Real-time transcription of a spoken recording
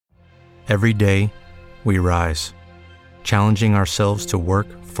Every day, we rise, challenging ourselves to work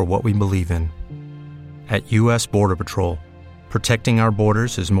for what we believe in. At U.S. Border Patrol, protecting our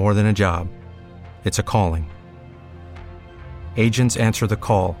borders is more than a job. It's a calling. Agents answer the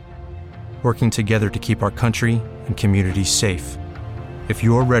call, working together to keep our country and communities safe. If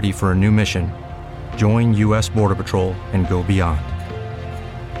you're ready for a new mission, join U.S. Border Patrol and go beyond.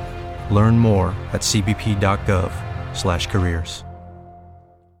 Learn more at cbp.gov/careers.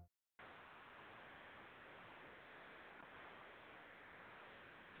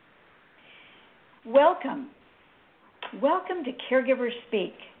 Welcome to Caregivers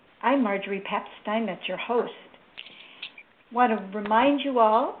Speak. I'm Margery Pabst Steinmetz, your host. Want to remind you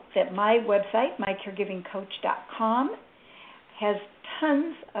all that my website, mycaregivingcoach.com, has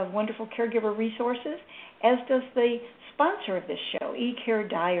tons of wonderful caregiver resources, as does the sponsor of this show,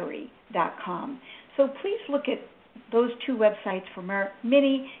 eCareDiary.com. So please look at those two websites for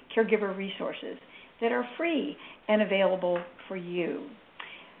many caregiver resources that are free and available for you.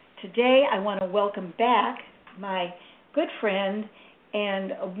 Today, I want to welcome back my good friend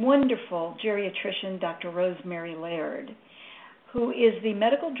and a wonderful geriatrician, Dr. Rosemary Laird, who is the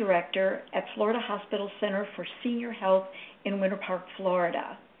medical director at Florida Hospital Center for Senior Health in Winter Park,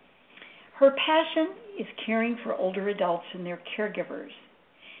 Florida. Her passion is caring for older adults and their caregivers.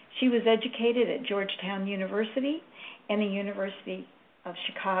 She was educated at Georgetown University and the University of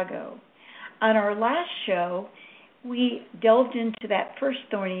Chicago. On our last show, we delved into that first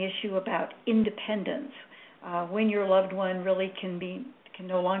thorny issue about independence, when your loved one really can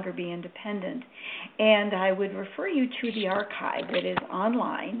no longer be independent. And I would refer you to the archive that is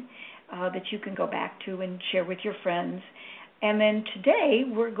online that you can go back to and share with your friends. And then today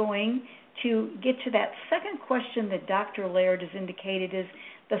we're going to get to that second question that Dr. Laird has indicated is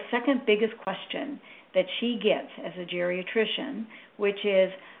the second biggest question that she gets as a geriatrician, which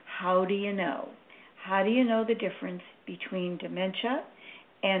is, how do you know? How do you know the difference between dementia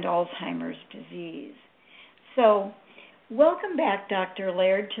and Alzheimer's disease? So, welcome back, Dr.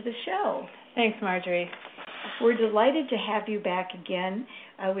 Laird, to the show. Thanks, Margery. We're delighted to have you back again.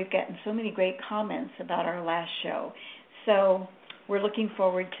 We've gotten so many great comments about our last show. So, we're looking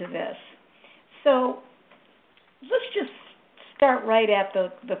forward to this. So, let's just start right at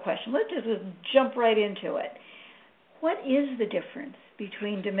the question. Let's just jump right into it. What is the difference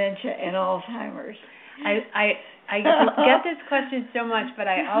between dementia and Alzheimer's? I get this question so much, but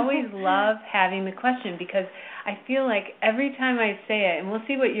I always love having the question because I feel like every time I say it, and we'll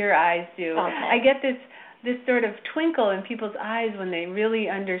see what your eyes do, okay. I get this sort of twinkle in people's eyes when they really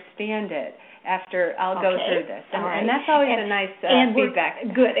understand it after I'll go through this. And that's always a nice feedback.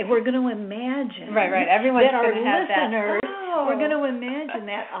 Good. And we're going to imagine right. Everyone's that going to have listeners, that. Oh. We're going to imagine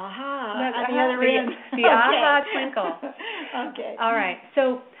that aha on the other end. The aha twinkle. Okay. All right.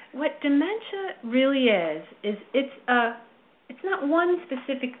 So what dementia really is it's not one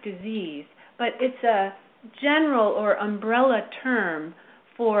specific disease, but it's a general or umbrella term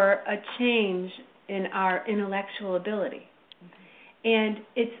for a change in our intellectual ability. And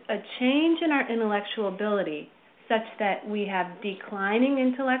it's a change in our intellectual ability such that we have declining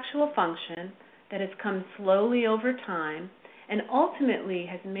intellectual function that has come slowly over time and ultimately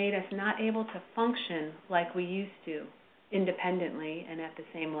has made us not able to function like we used to, independently and at the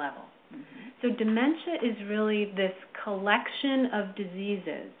same level. So dementia is really this collection of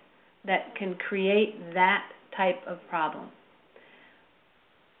diseases that can create that type of problem.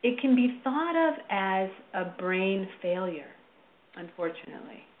 It can be thought of as a brain failure,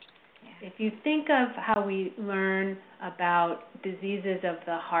 unfortunately. Yeah. If you think of how we learn about diseases of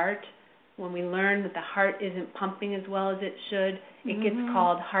the heart, when we learn that the heart isn't pumping as well as it should, it gets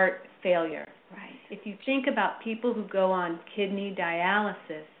called heart failure. Right. If you think about people who go on kidney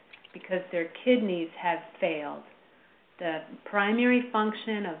dialysis because their kidneys have failed, the primary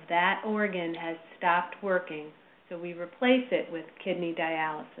function of that organ has stopped working, so we replace it with kidney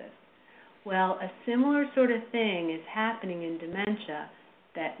dialysis. Well, a similar sort of thing is happening in dementia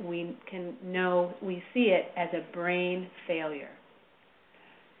that we see it as a brain failure.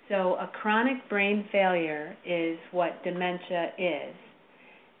 So a chronic brain failure is what dementia is.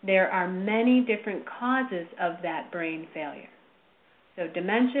 There are many different causes of that brain failure. So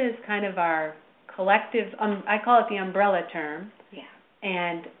dementia is kind of our collective, I call it the umbrella term. Yeah.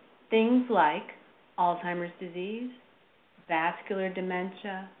 And things like Alzheimer's disease, vascular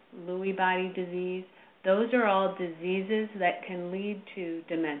dementia, Lewy body disease, those are all diseases that can lead to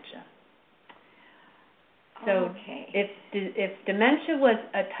dementia. So if dementia was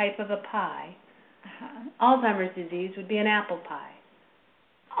a type of a pie, Alzheimer's disease would be an apple pie.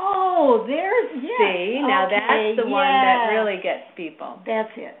 Oh, there's, yes. See, now that's the one that really gets people.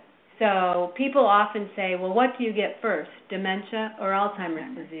 That's it. So people often say, well, what do you get first, dementia or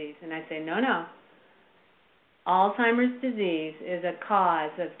Alzheimer's disease? And I say, no. Alzheimer's disease is a cause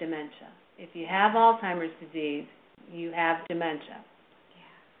of dementia. If you have Alzheimer's disease, you have dementia.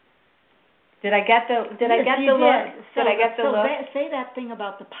 Did I get the look? Did I get the look? Say that thing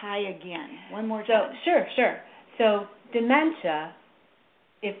about the pie again, one more time. Sure. So dementia,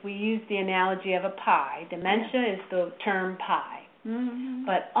 if we use the analogy of a pie, dementia is the term pie. Mm-hmm.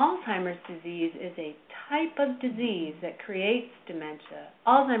 But Alzheimer's disease is a type of disease that creates dementia.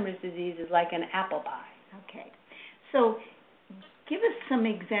 Alzheimer's disease is like an apple pie. Okay. So give us some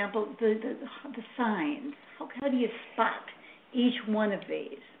examples, the signs. How do you spot each one of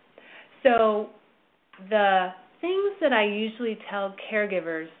these? So the things that I usually tell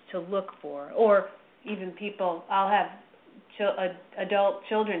caregivers to look for, or even people, I'll have adult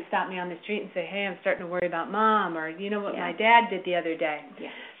children stop me on the street and say, hey, I'm starting to worry about Mom, or you know what my dad did the other day. Yeah.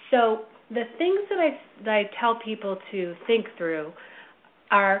 So the things that I tell people to think through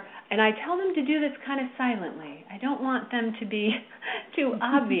are, and I tell them to do this kind of silently. I don't want them to be too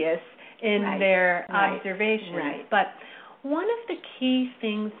obvious in their observations. Right. But one of the key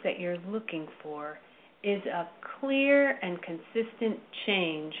things that you're looking for is a clear and consistent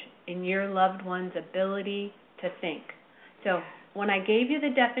change in your loved one's ability to think. So when I gave you the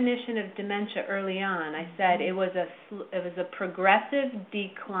definition of dementia early on, I said it was a progressive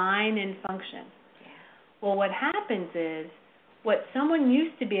decline in function. Well, what happens is what someone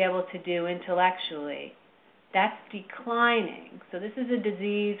used to be able to do intellectually, that's declining. So this is a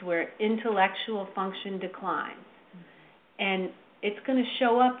disease where intellectual function declines. And it's going to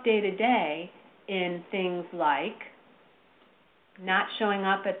show up day to day in things like not showing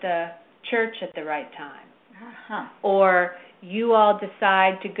up at the church at the right time. Or you all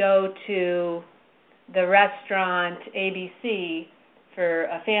decide to go to the restaurant ABC for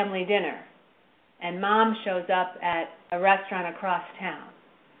a family dinner, and Mom shows up at a restaurant across town.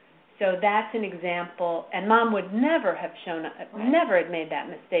 So that's an example, and Mom would never have shown up, never had made that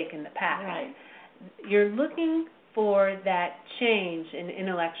mistake in the past. Right. You're looking for that change in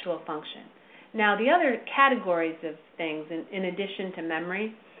intellectual function. Now, the other categories of things, in addition to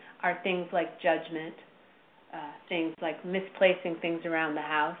memory, are things like judgment, things like misplacing things around the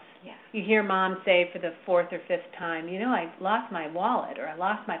house. Yeah. You hear Mom say for the fourth or fifth time, you know, I lost my wallet or I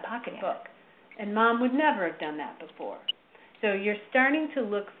lost my pocketbook. And Mom would never have done that before. So you're starting to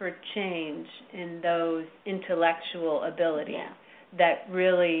look for change in those intellectual abilities that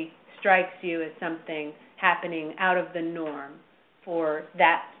really strikes you as something happening out of the norm for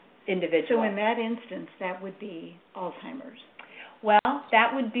that individual. So in that instance, that would be Alzheimer's. Well,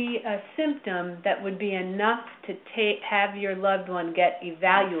 that would be a symptom that would be enough to have your loved one get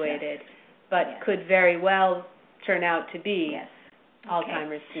evaluated, but could very well turn out to be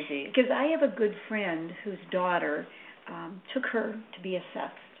Alzheimer's disease. Because I have a good friend whose daughter took her to be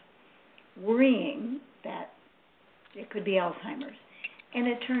assessed, worrying that it could be Alzheimer's. And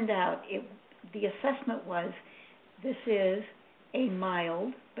it turned out the assessment was this is a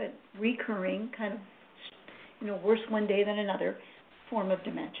mild but recurring kind of, worse one day than another form of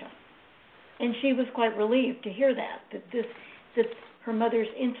dementia. And she was quite relieved to hear that her mother's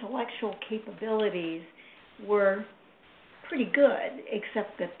intellectual capabilities were pretty good,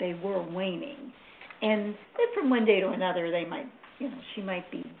 except that they were waning. And then from one day to another, she might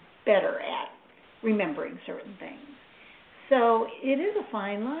be better at remembering certain things. So it is a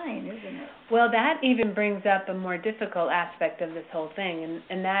fine line, isn't it? Well, that even brings up a more difficult aspect of this whole thing,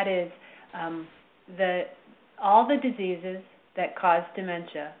 and that is all the diseases that cause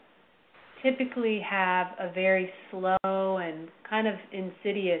dementia typically have a very slow and kind of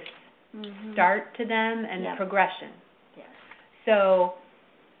insidious start to them and progression. Yes. So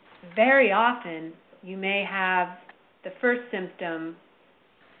very often you may have the first symptom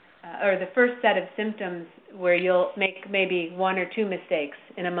or the first set of symptoms where you'll make maybe one or two mistakes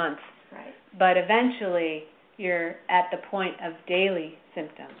in a month. Right. But eventually you're at the point of daily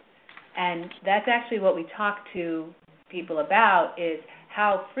symptoms. And that's actually what we talk to people about, is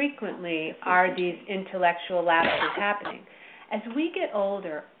how frequently are these intellectual lapses happening. As we get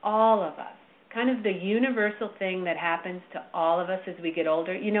older, all of us, kind of the universal thing that happens to all of us as we get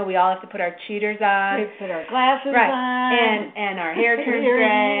older, we all have to put our cheaters on. We put our glasses on. And our hair turns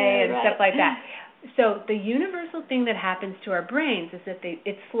gray and stuff like that. So the universal thing that happens to our brains is that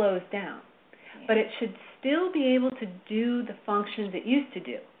it slows down. Yeah. But it should still be able to do the functions it used to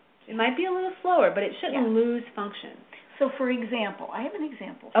do. It might be a little slower, but it shouldn't lose function. So, for example, I have an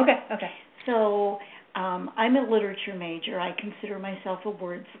example. Okay. So, I'm a literature major. I consider myself a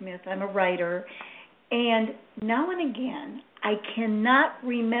wordsmith. I'm a writer. And now and again, I cannot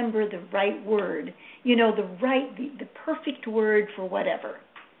remember the right word, the perfect word for whatever.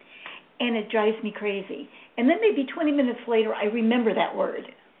 And it drives me crazy. And then maybe 20 minutes later, I remember that word.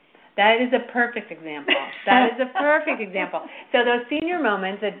 That is a perfect example. That is a perfect example. So those senior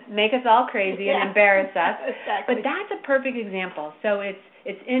moments that make us all crazy and embarrass us, exactly. But that's a perfect example. So it's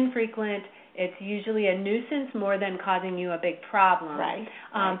infrequent. It's usually a nuisance more than causing you a big problem. Right.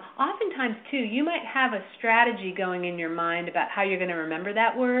 Oftentimes, too, you might have a strategy going in your mind about how you're going to remember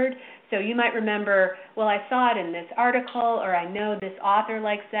that word. So you might remember, well, I saw it in this article, or I know this author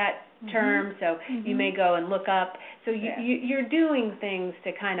likes that term, so you may go and look up. So you're doing things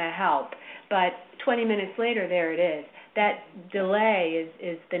to kind of help, but 20 minutes later, there it is. That delay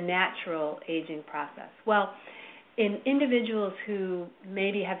is the natural aging process. Well, in individuals who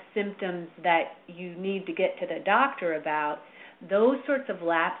maybe have symptoms that you need to get to the doctor about, those sorts of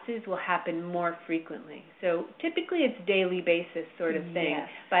lapses will happen more frequently. So typically it's daily basis sort of thing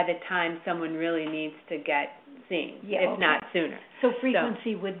by the time someone really needs to get seen, if not sooner. So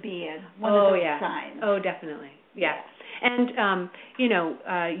frequency would be one of those signs. Oh, definitely. Yeah. And,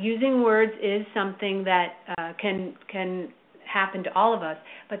 using words is something that can happen to all of us,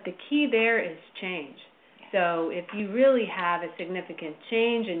 but the key there is change. So if you really have a significant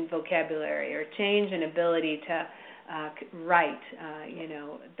change in vocabulary or change in ability to write,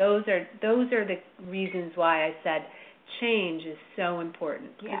 those are the reasons why I said change is so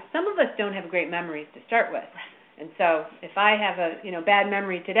important. Because some of us don't have great memories to start with. And so if I have a bad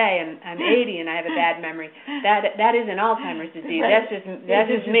memory today, and I'm 80 and I have a bad memory, that isn't Alzheimer's disease. Right.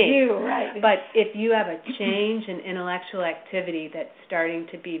 That's just me. You, right. But if you have a change in intellectual activity that's starting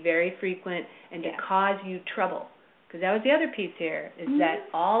to be very frequent and to cause you trouble, because that was the other piece here, is that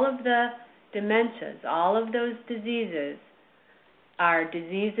all of the dementias, all of those diseases are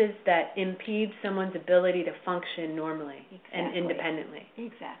diseases that impede someone's ability to function normally and independently.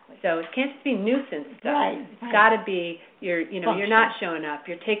 Exactly. So it can't just be nuisance stuff. Right. It's got to be you're not showing up,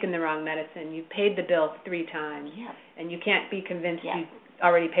 you're taking the wrong medicine, you paid the bill 3 times, and you can't be convinced you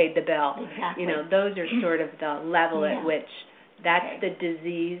already paid the bill. Exactly. Those are sort of the level at which that's the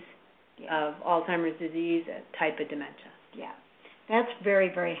disease of Alzheimer's disease, a type of dementia. Yeah. That's very,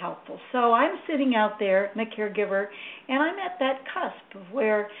 very helpful. So I'm sitting out there, I'm a caregiver, and I'm at that cusp of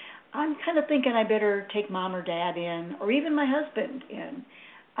where I'm kind of thinking I better take mom or dad in, or even my husband in.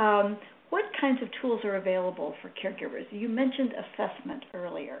 What kinds of tools are available for caregivers? You mentioned assessment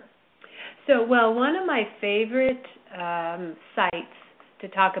earlier. So, one of my favorite sites to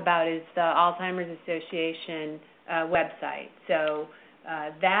talk about is the Alzheimer's Association website. So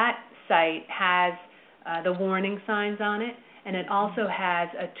that site has the warning signs on it. And it also has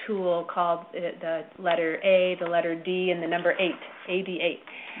a tool called the letter A, the letter D, and the number 8, AD8.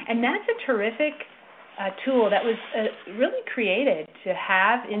 And that's a terrific tool that was really created to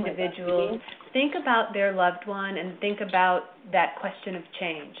have individuals think about their loved one and think about that question of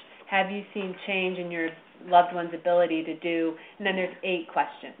change. Have you seen change in your loved one's ability to do? And then there's 8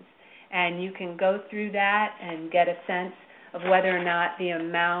 questions. And you can go through that and get a sense of whether or not the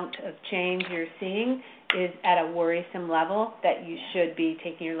amount of change you're seeing is at a worrisome level that you should be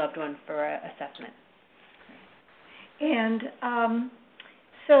taking your loved one for an assessment. And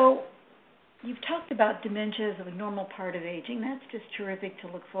so you've talked about dementia as a normal part of aging. That's just terrific to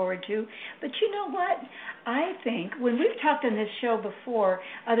look forward to. But you know what? I think when we've talked on this show before,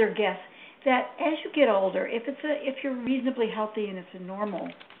 other guests, that as you get older, if you're reasonably healthy and it's a normal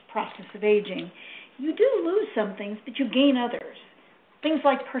process of aging, you do lose some things, but you gain others. Things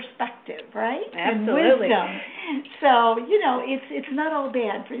like perspective, right? Absolutely. And wisdom. So, it's not all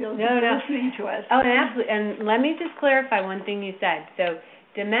bad for those listening to us. Oh, absolutely. And let me just clarify one thing you said. So,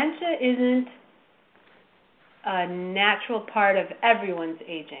 dementia isn't a natural part of everyone's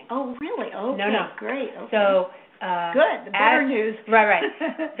aging. Oh, really? Okay. No. Great. Okay. So, good. The better news. Right.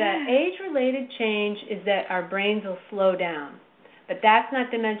 The age-related change is that our brains will slow down. But that's not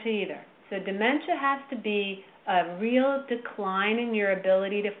dementia either. So dementia has to be a real decline in your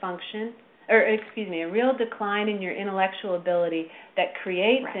ability to function, a real decline in your intellectual ability that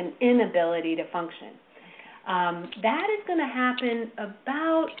creates an inability to function. That is going to happen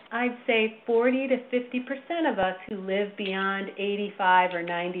about, I'd say, 40 to 50% of us who live beyond 85 or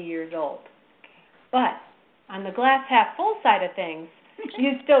 90 years old. But on the glass half full side of things,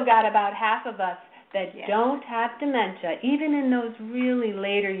 you've still got about half of us that don't have dementia, even in those really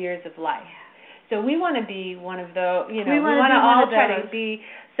later years of life. So we want to be one of those, we want to all try to be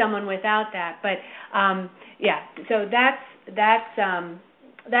someone without that. But, so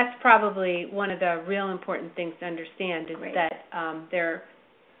that's probably one of the real important things to understand is that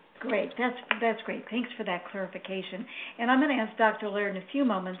Great. That's great. Thanks for that clarification. And I'm going to ask Dr. Laird in a few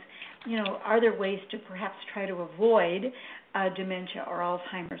moments, are there ways to perhaps try to avoid dementia or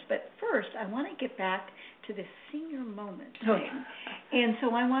Alzheimer's? But first, I want to get back to the senior moment thing. Okay. And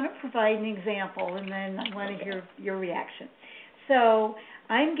so I want to provide an example, and then I want to hear your reaction. So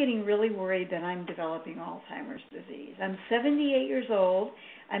I'm getting really worried that I'm developing Alzheimer's disease. I'm 78 years old.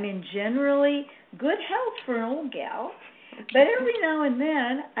 I'm in generally good health for an old gal. But every now and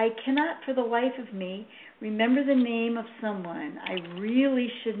then, I cannot for the life of me remember the name of someone I really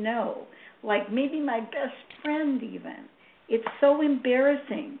should know, like maybe my best friend even. It's so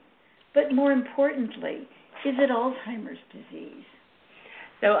embarrassing. But more importantly, is it Alzheimer's disease?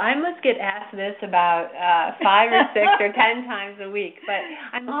 So I must get asked this about 5 or 6 or 10 times a week, but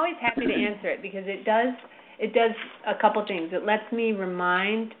I'm always happy to answer it because it does a couple things. It lets me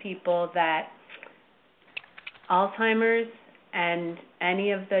remind people that Alzheimer's and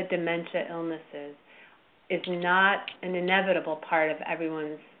any of the dementia illnesses is not an inevitable part of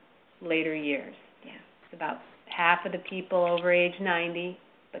everyone's later years. Yeah. It's about half of the people over age 90,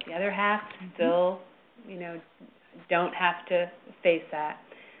 but the other half still, don't have to face that.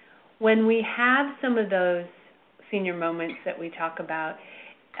 When we have some of those senior moments that we talk about,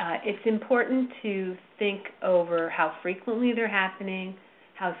 it's important to think over how frequently they're happening,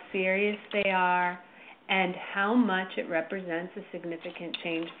 how serious they are, and how much it represents a significant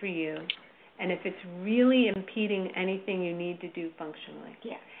change for you, and if it's really impeding anything you need to do functionally.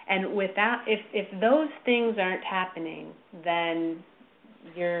 Yeah. And without, if those things aren't happening, then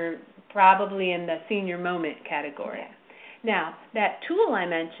you're probably in the senior moment category. Yeah. Now, that tool I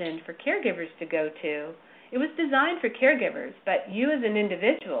mentioned for caregivers to go to, it was designed for caregivers, but you as an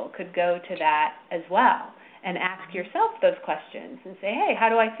individual could go to that as well and ask yourself those questions and say, hey, how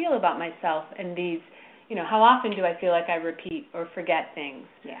do I feel about myself and these, how often do I feel like I repeat or forget things?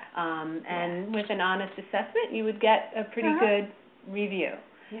 Yeah. And with an honest assessment, you would get a pretty good review.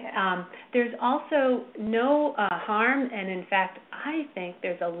 Yeah. There's also no harm, and in fact, I think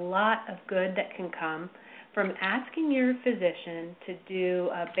there's a lot of good that can come from asking your physician to do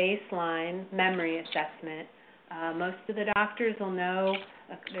a baseline memory assessment. Most of the doctors will know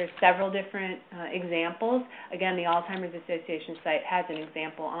there's several different examples. Again, the Alzheimer's Association site has an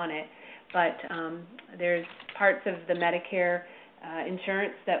example on it, but there's parts of the Medicare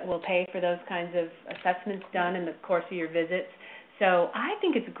insurance that will pay for those kinds of assessments done in the course of your visits. So I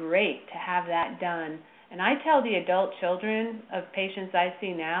think it's great to have that done. And I tell the adult children of patients I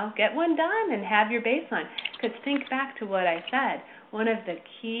see now, get one done and have your baseline. Because think back to what I said. One of the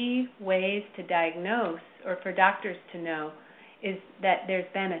key ways to diagnose or for doctors to know is that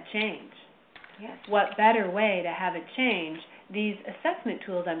there's been a change. Yes. What better way to have a change? These assessment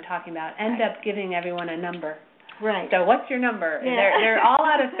tools I'm talking about end up giving everyone a number. Right. So what's your number? Yeah. They're all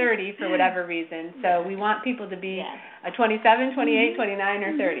out of 30 for whatever reason. So we want people to be a 27, 28, 29,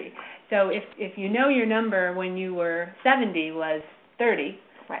 or 30. So if you know your number when you were 70 was 30,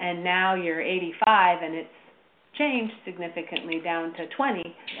 and now you're 85 and it's changed significantly down to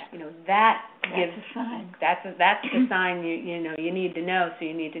 20, that gives a sign. That's the sign you need to know. So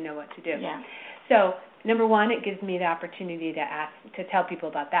you need to know what to do. Yeah. So number one, it gives me the opportunity to tell people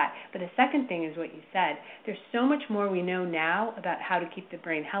about that. But the second thing is what you said. There's so much more we know now about how to keep the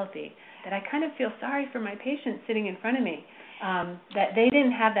brain healthy that I kind of feel sorry for my patients sitting in front of me, that they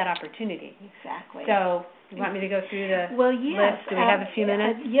didn't have that opportunity. Exactly. So you want me to go through the yes, list? Do we have a few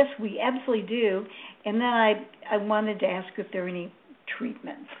minutes? Yes, we absolutely do. And then I wanted to ask if there are any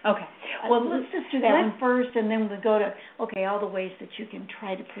treatments. Okay. Well, let's just do that one first, and then we'll go to, all the ways that you can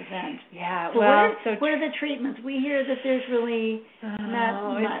try to prevent. Yeah, so well, what are the treatments? We hear that there's really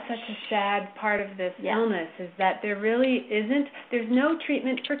not much. It's such a sad part of this illness is that there really isn't, there's no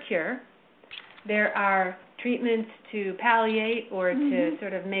treatment for cure. There are treatments to palliate or to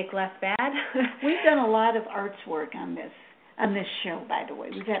sort of make less bad. We've done a lot of arts work on this show, by the way.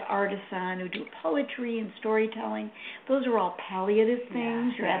 We've had artists on who do poetry and storytelling. Those are all palliative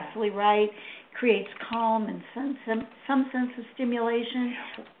things. You're absolutely right. Creates calm and some sense of stimulation.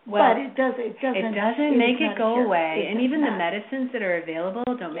 Well, but it doesn't make it go away. And even the medicines that are available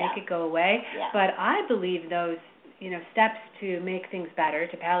don't make it go away. Yeah. But I believe those steps to make things better,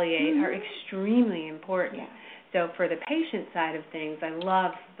 to palliate, are extremely important. Yeah. So for the patient side of things, I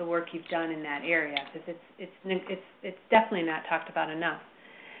love the work you've done in that area because it's definitely not talked about enough.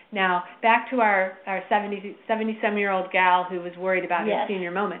 Now, back to our 70-some-year-old gal who was worried about her senior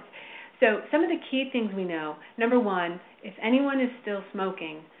moments. So some of the key things we know, number one, if anyone is still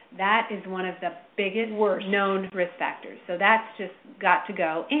smoking, that is one of the biggest known risk factors. So that's just got to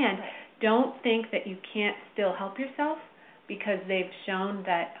go. And don't think that you can't still help yourself, because they've shown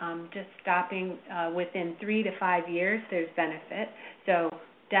that just stopping within 3 to 5 years, there's benefit. So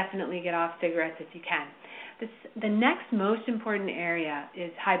definitely get off cigarettes if you can. The next most important area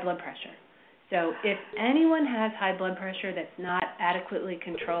is high blood pressure. So if anyone has high blood pressure that's not adequately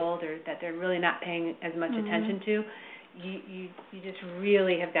controlled or that they're really not paying as much attention to, you just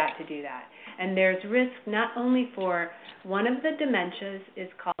really have got to do that. And there's risk not only for one of the dementias is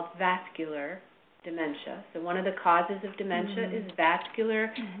called vascular dementia. So one of the causes of dementia is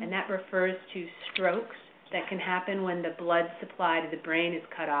vascular, and that refers to strokes that can happen when the blood supply to the brain is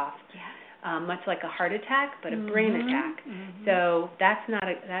cut off. Much like a heart attack, but a brain attack. So that's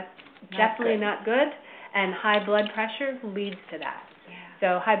definitely not good, and high blood pressure leads to that.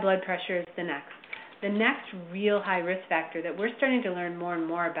 So high blood pressure is the next. The next real high risk factor that we're starting to learn more and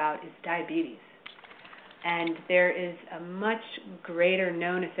more about is diabetes. And there is a much greater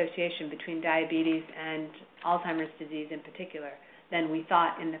known association between diabetes and Alzheimer's disease in particular than we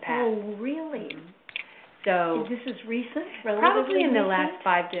thought in the past. Oh, really? So this is recent? Probably in the recent?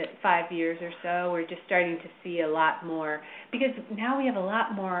 last 5 years or so, we're just starting to see a lot more, because now we have a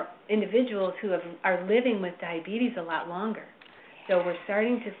lot more individuals who are living with diabetes a lot longer. So we're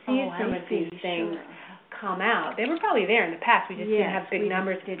starting to see some of these things come out. They were probably there in the past. We just didn't have big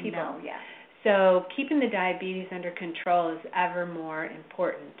numbers of people. So keeping the diabetes under control is ever more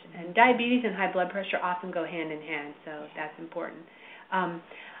important. And diabetes and high blood pressure often go hand in hand, so that's important.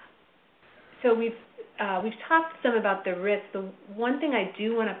 So we've talked some about the risks. The one thing I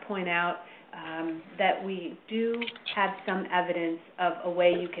do want to point out that we do have some evidence of a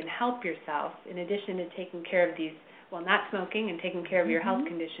way you can help yourself in addition to taking care of these, not smoking and taking care of your health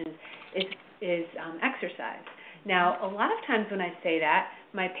conditions, is exercise. Now, a lot of times when I say that,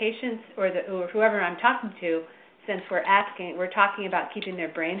 my patients or whoever I'm talking to, since we're talking about keeping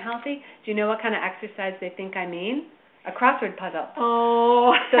their brain healthy, do you know what kind of exercise they think I mean? A crossword puzzle.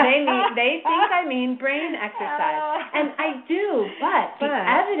 Oh. So they think I mean brain exercise. And I do, but the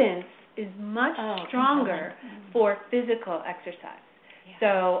evidence is much stronger for physical exercise.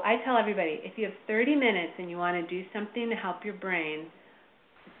 So I tell everybody, if you have 30 minutes and you want to do something to help your brain,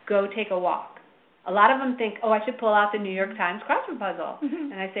 go take a walk. A lot of them think, I should pull out the New York Times crossword puzzle.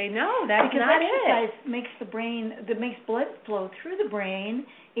 And I say, no, that's not it. Because exercise makes blood flow through the brain.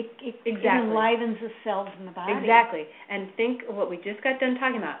 It enlivens the cells in the body. Exactly. And think of what we just got done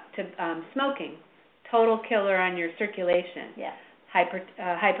talking about. Smoking, total killer on your circulation. Yes.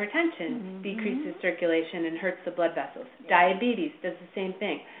 Hypertension decreases circulation and hurts the blood vessels. Diabetes does the same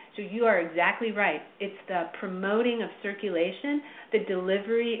thing. So you are exactly right. It's the promoting of circulation, the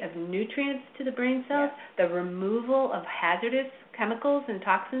delivery of nutrients to the brain cells, the removal of hazardous chemicals and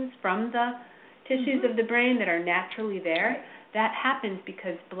toxins from the tissues of the brain that are naturally there. That happens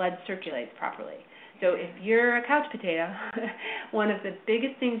because blood circulates properly. So if you're a couch potato, one of the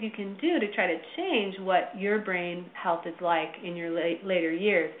biggest things you can do to try to change what your brain health is like in your later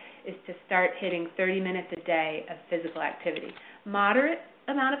years is to start hitting 30 minutes a day of physical activity. Moderate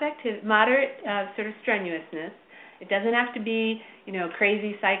amount of activity, sort of strenuousness. It doesn't have to be,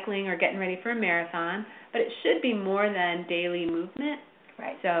 crazy cycling or getting ready for a marathon, but it should be more than daily movement.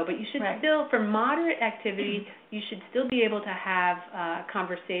 Right. So, but you should still, for moderate activity, you should still be able to have a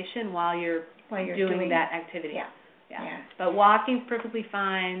conversation while you're doing that activity. But walking's perfectly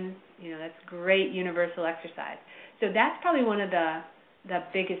fine. That's great universal exercise. So that's probably one of the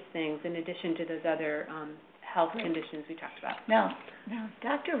biggest things in addition to those other health conditions we talked about. Now,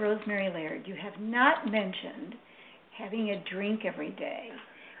 Dr. Rosemary Laird, you have not mentioned having a drink every day.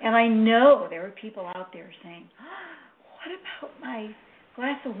 And I know there are people out there saying, what about my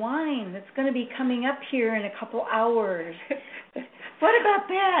glass of wine that's going to be coming up here in a couple hours? What about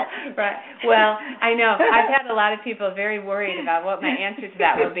that? Right. Well, I know. I've had a lot of people very worried about what my answer to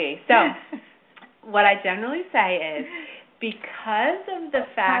that will be. So what I generally say is, because of the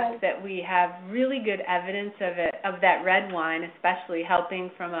fact that we have really good evidence of that red wine, especially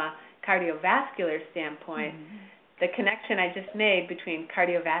helping from a cardiovascular standpoint, the connection I just made between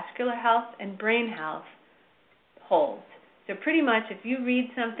cardiovascular health and brain health holds. So pretty much if you read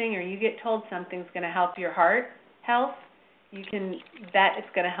something or you get told something's going to help your heart health, you can bet it's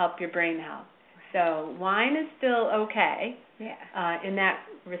going to help your brain health. So wine is still okay in that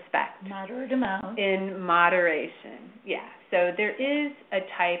respect. Moderate amount. In moderation, So there is a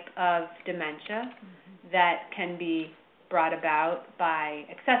type of dementia that can be brought about by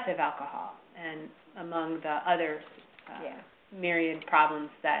excessive alcohol, and among the other myriad problems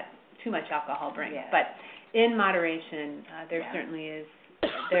that too much alcohol brings. But in moderation, there certainly is.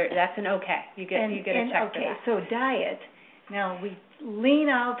 That's an okay. You get a check for that. So diet. Now we lean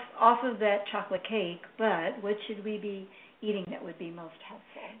off of that chocolate cake, but what should we be eating that would be most helpful?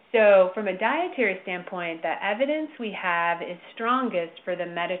 So from a dietary standpoint, the evidence we have is strongest for the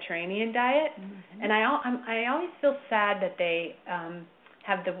Mediterranean diet. Mm-hmm. And I always feel sad that they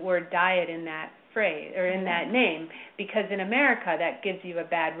have the word diet in that phrase or in that name, because in America that gives you a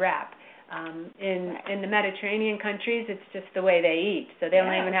bad rap. In the Mediterranean countries, it's just the way they eat, so they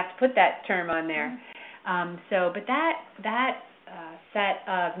don't even have to put that term on there. But that set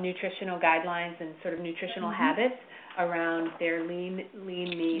of nutritional guidelines and sort of nutritional habits around their lean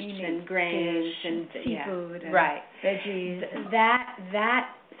meats and grains and seafood and veggies. That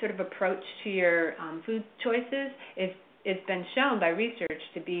sort of approach to your food choices it's been shown by research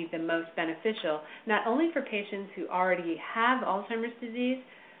to be the most beneficial, not only for patients who already have Alzheimer's disease,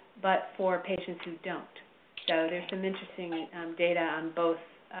 but for patients who don't. So there's some interesting data on both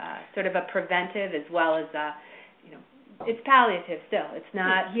sort of a preventive as well as it's palliative still. It's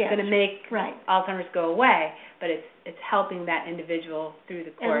not going to make Alzheimer's go away, but it's helping that individual through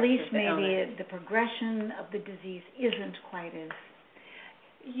the course of the illness. At least maybe the progression of the disease isn't quite as...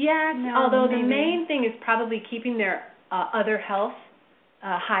 Yes, although the main thing is probably keeping their other health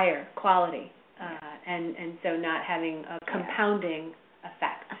higher quality, and so not having a compounding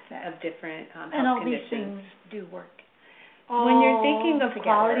effect of different health conditions. And all these things do work. When you're thinking of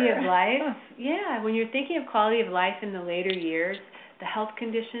quality of life, when you're thinking of quality of life in the later years, the health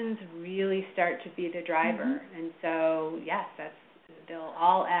conditions really start to be the driver. Mm-hmm. And so, yes, they'll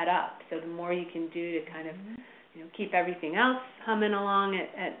all add up. So the more you can do to kind of keep everything else humming along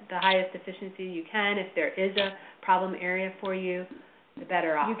at the highest efficiency you can, if there is a problem area for you, the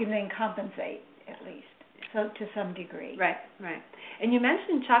better off. You can then compensate at least. So to some degree. Right. And you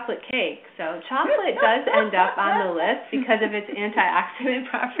mentioned chocolate cake. So chocolate does end up on the list because of its antioxidant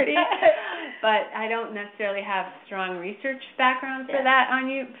properties. But I don't necessarily have strong research background for that on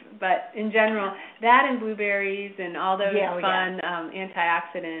you. But in general, that and blueberries and all those fun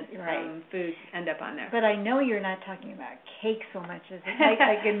antioxidant foods end up on there. But I know you're not talking about cake so much as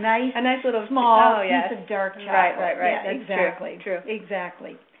like a nice little small piece of dark chocolate. Right. Yeah, That's exactly. True.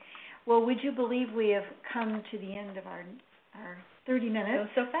 Exactly. Well, would you believe we have come to the end of our 30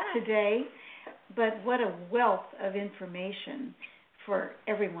 minutes so fast today? But what a wealth of information for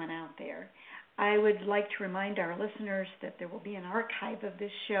everyone out there. I would like to remind our listeners that there will be an archive of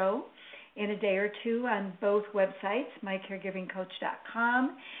this show in a day or two on both websites,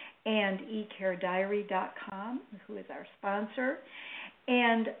 mycaregivingcoach.com and eCareDiary.com, who is our sponsor.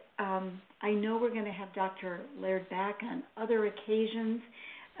 And I know we're going to have Dr. Laird back on other occasions,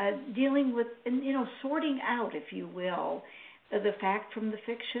 dealing with, sorting out, if you will, the fact from the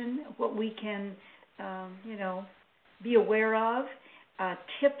fiction, what we can, be aware of,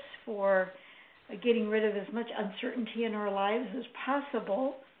 tips for getting rid of as much uncertainty in our lives as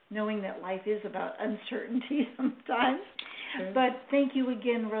possible, knowing that life is about uncertainty sometimes. Sure. But thank you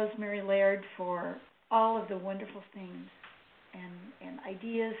again, Rosemary Laird, for all of the wonderful things and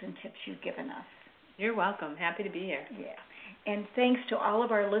ideas and tips you've given us. You're welcome. Happy to be here. Yeah. And thanks to all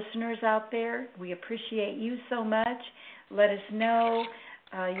of our listeners out there. We appreciate you so much. Let us know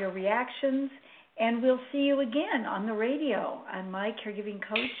your reactions, and we'll see you again on the radio on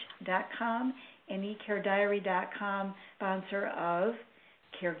mycaregivingcoach.com and eCareDiary.com, sponsor of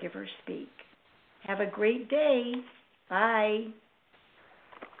Caregivers Speak. Have a great day. Bye.